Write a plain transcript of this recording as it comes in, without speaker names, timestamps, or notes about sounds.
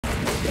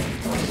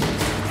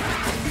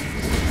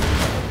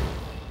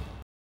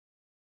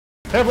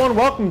Hey everyone,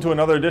 welcome to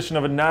another edition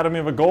of Anatomy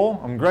of a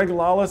Goal. I'm Greg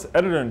Lalas,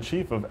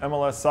 editor-in-chief of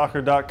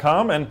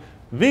MLSsoccer.com, and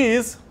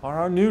these are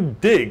our new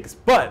digs.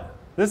 But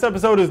this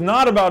episode is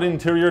not about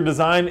interior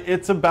design,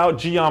 it's about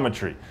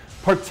geometry,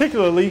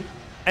 particularly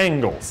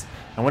angles.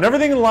 And when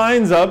everything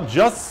lines up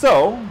just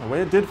so, the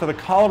way it did for the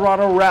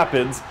Colorado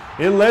Rapids,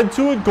 it led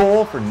to a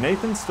goal for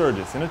Nathan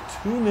Sturgis in a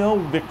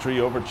 2-0 victory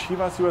over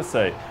Chivas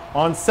USA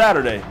on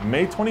Saturday,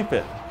 May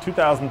 25th,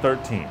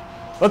 2013.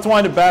 Let's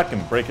wind it back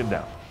and break it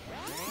down.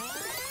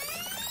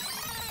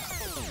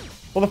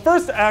 Well, the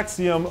first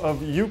axiom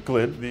of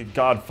Euclid, the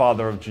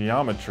godfather of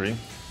geometry,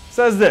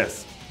 says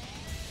this: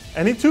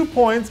 any 2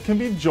 points can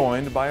be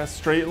joined by a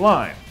straight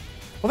line.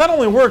 Well, that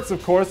only works,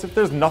 of course, if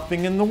there's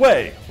nothing in the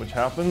way, which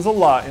happens a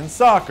lot in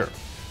soccer,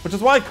 which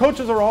is why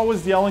coaches are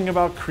always yelling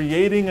about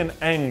creating an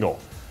angle.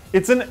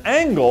 It's an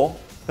angle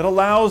that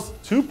allows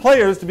 2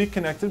 players to be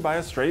connected by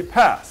a straight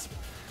pass.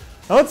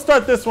 Now let's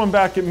start this one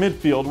back at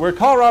midfield, where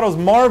Colorado's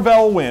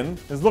Marvell Wynn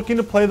is looking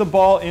to play the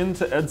ball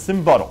into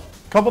Edson Buttle.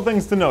 Couple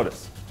things to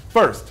notice.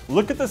 First,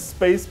 look at the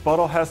space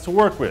Buttle has to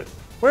work with.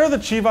 Where are the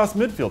Chivas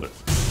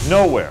midfielders?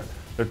 Nowhere.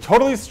 They're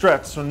totally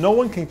stretched so no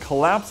one can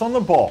collapse on the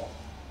ball.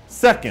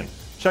 Second,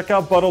 check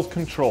out Buttle's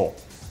control.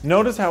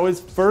 Notice how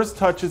his first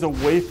touch is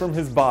away from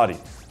his body.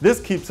 This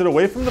keeps it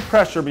away from the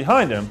pressure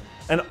behind him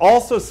and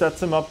also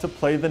sets him up to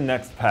play the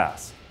next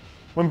pass.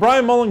 When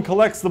Brian Mullan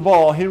collects the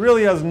ball, he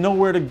really has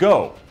nowhere to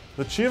go.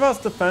 The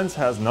Chivas defense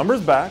has numbers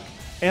back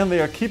and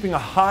they are keeping a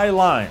high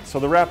line, so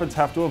the Rapids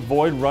have to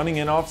avoid running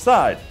in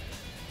offside.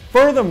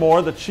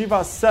 Furthermore, the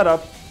Chivas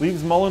setup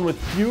leaves Mullan with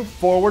few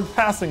forward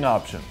passing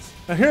options.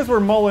 Now here's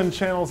where Mullan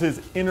channels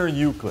his inner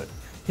Euclid.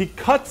 He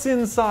cuts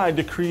inside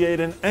to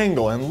create an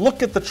angle, and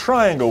look at the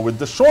triangle with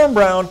Deshorn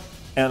Brown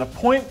and a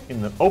point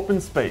in the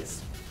open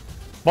space.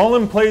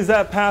 Mullan plays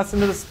that pass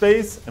into the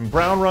space and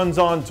Brown runs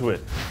onto it.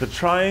 The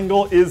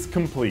triangle is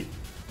complete.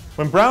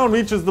 When Brown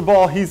reaches the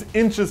ball, he's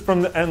inches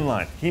from the end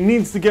line. He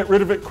needs to get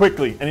rid of it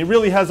quickly, and he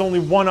really has only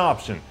one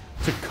option: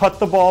 to cut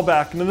the ball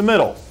back into the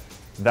middle.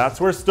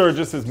 That's where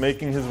Sturgis is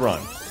making his run.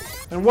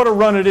 And what a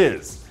run it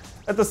is.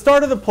 At the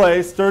start of the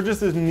play,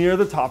 Sturgis is near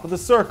the top of the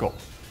circle.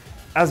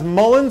 As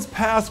Mullan's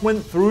pass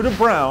went through to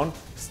Brown,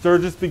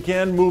 Sturgis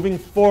began moving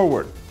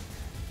forward.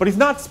 But he's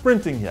not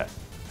sprinting yet.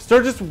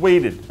 Sturgis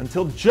waited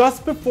until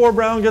just before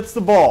Brown gets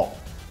the ball.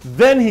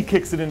 Then he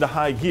kicks it into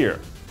high gear.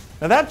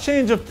 Now that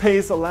change of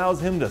pace allows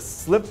him to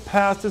slip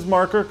past his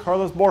marker,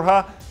 Carlos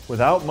Borja,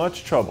 without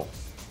much trouble.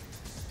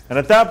 And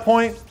at that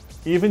point,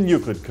 even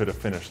Euclid could have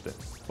finished it.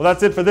 Well,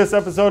 that's it for this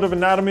episode of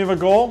Anatomy of a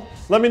Goal.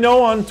 Let me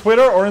know on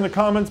Twitter or in the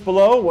comments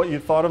below what you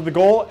thought of the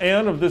goal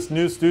and of this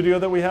new studio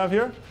that we have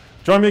here.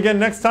 Join me again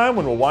next time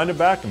when we'll wind it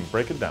back and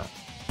break it down.